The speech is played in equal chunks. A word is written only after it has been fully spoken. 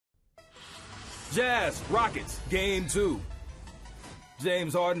Jazz, Rockets, Game 2.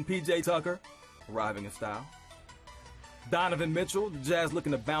 James Harden, P.J. Tucker arriving in style. Donovan Mitchell, the Jazz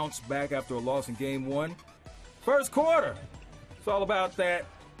looking to bounce back after a loss in Game 1. First quarter, it's all about that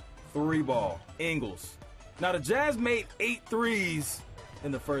three ball. Ingles. Now, the Jazz made 8 threes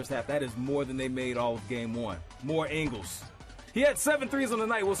in the first half. That is more than they made all of Game 1. More Ingles. He had 7 threes on the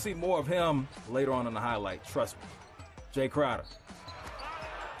night. We'll see more of him later on in the highlight. Trust me. Jay Crowder.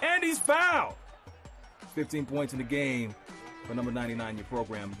 And he's fouled. 15 points in the game for number 99 in your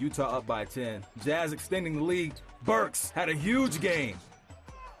program. Utah up by 10. Jazz extending the lead. Burks had a huge game.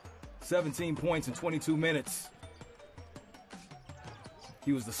 17 points in 22 minutes.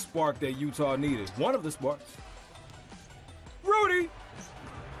 He was the spark that Utah needed. One of the sparks. Rudy.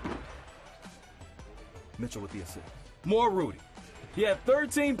 Mitchell with the assist. More Rudy. He had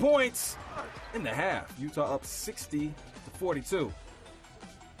 13 points in the half. Utah up 60-42.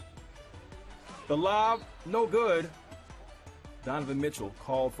 The lob, no good. Donovan Mitchell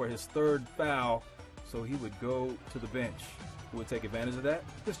called for his third foul, so he would go to the bench. Who would take advantage of that?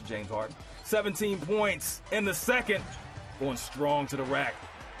 Mr. James Harden. 17 points in the second. Going strong to the rack.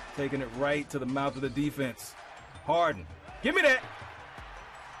 Taking it right to the mouth of the defense. Harden. Give me that.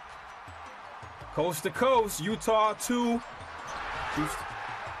 Coast to coast. Utah 2. Houston.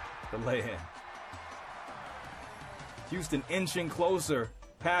 The lay-in. Houston inching closer.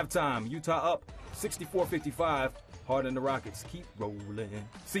 Halftime. Utah up 64-55. Harden and the Rockets keep rolling.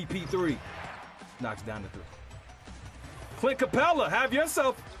 CP3 knocks down the 3. Clint Capella, have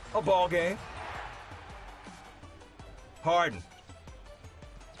yourself a ball game. Harden.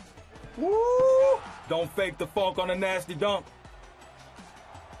 Woo! Don't fake the funk on a nasty dunk.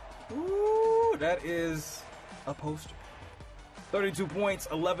 Woo! That is a poster. 32 points,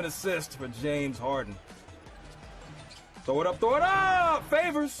 11 assists for James Harden. Throw it up, throw it up!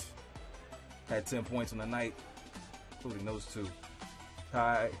 Favors. Had 10 points on the night, including those 2.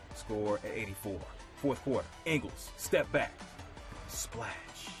 Tie score at 84. Fourth quarter. Ingles, step back.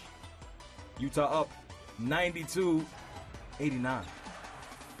 Splash. Utah up 92-89.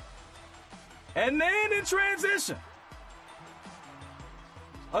 And then in transition,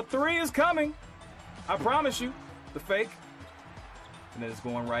 a 3 is coming. I promise you. The fake. And then it's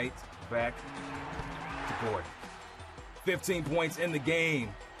going right back to Gordon. 15 points in the game.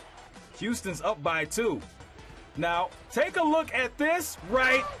 Houston's up by 2. Now, take a look at this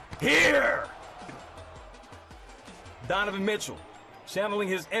right here. Donovan Mitchell channeling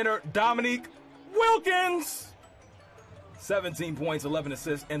his inner Dominique Wilkins. 17 points, 11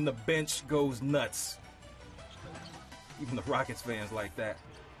 assists, and the bench goes nuts. Even the Rockets fans like that.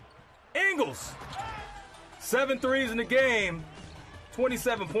 Ingles. 7 threes in the game.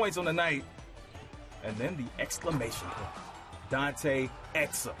 27 points on the night. And then the exclamation point. Dante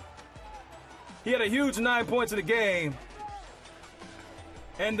Exum. He had a huge 9 points in the game.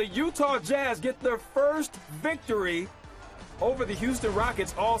 And the Utah Jazz get their first victory over the Houston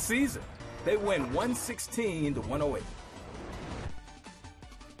Rockets all season. They win 116-108.